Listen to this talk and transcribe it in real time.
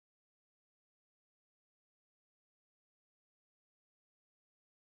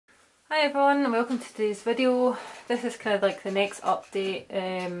Hi everyone and welcome to today's video. This is kind of like the next update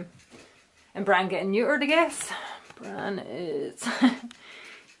in Bran getting neutered, I guess. Bran is he's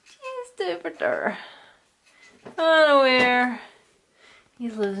super unaware.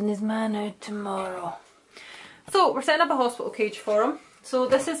 He's losing his man out tomorrow. So we're setting up a hospital cage for him. So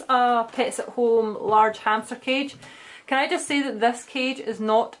this is a Pets at Home large hamster cage. Can I just say that this cage is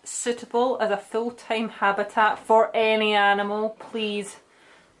not suitable as a full-time habitat for any animal, please.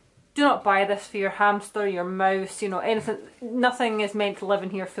 Do not buy this for your hamster, your mouse, you know, anything. Nothing is meant to live in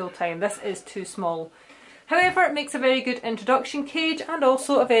here full time. This is too small. However, it makes a very good introduction cage and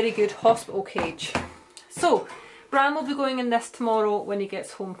also a very good hospital cage. So, Bran will be going in this tomorrow when he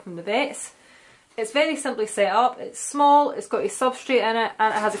gets home from the vets. It's very simply set up. It's small, it's got a substrate in it,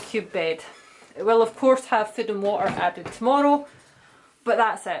 and it has a cube bed. It will of course have food and water added tomorrow, but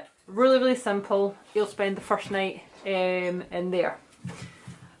that's it. Really, really simple. You'll spend the first night in there.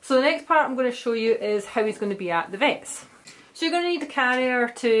 So the next part I'm going to show you is how he's going to be at the vets. So you're going to need a carrier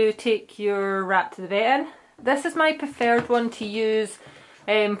to take your rat to the vet in. This is my preferred one to use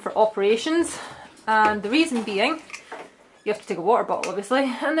for operations, and the reason being, you have to take a water bottle obviously,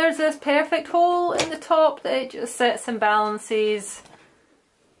 and there's this perfect hole in the top that it just sits and balances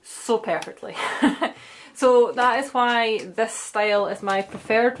so perfectly. So that is why this style is my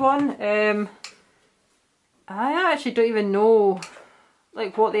preferred one. I actually don't even know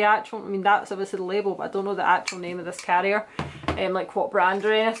like what the actual, I mean that's obviously the label, but I don't know the actual name of this carrier, like what brand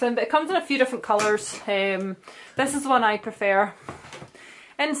or anything, but it comes in a few different colours. This is the one I prefer.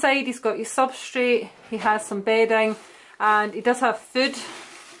 Inside he's got his substrate, he has some bedding, and he does have food.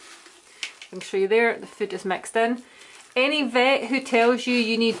 I can show you there, the food is mixed in. Any vet who tells you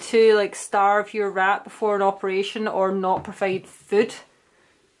you need to like starve your rat before an operation or not provide food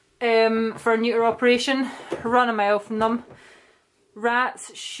for a neuter operation, run a mile from them.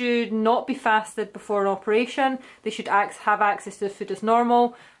 Rats should not be fasted before an operation. They should have access to the food as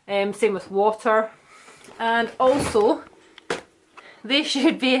normal. Same with water. And also, they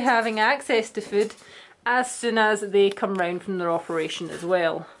should be having access to food as soon as they come round from their operation as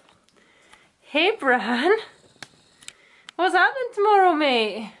well. Hey Bran! What's happening tomorrow,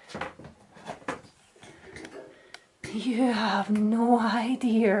 mate? You have no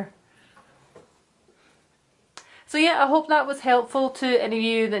idea. So yeah, I hope that was helpful to any of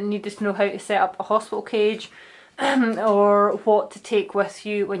you that needed to know how to set up a hospital cage or what to take with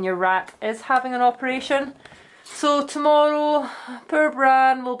you when your rat is having an operation. So tomorrow, poor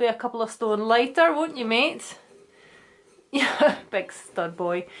Bran will be a couple of stone lighter, won't you, mate? Yeah, big stud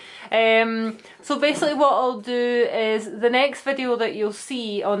boy. So basically what I'll do is the next video that you'll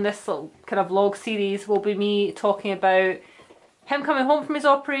see on this little kind of vlog series will be me talking about him coming home from his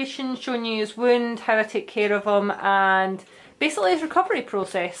operation, showing you his wound, how I take care of him, and basically his recovery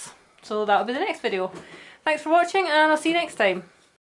process. So that'll be the next video. Thanks for watching and I'll see you next time.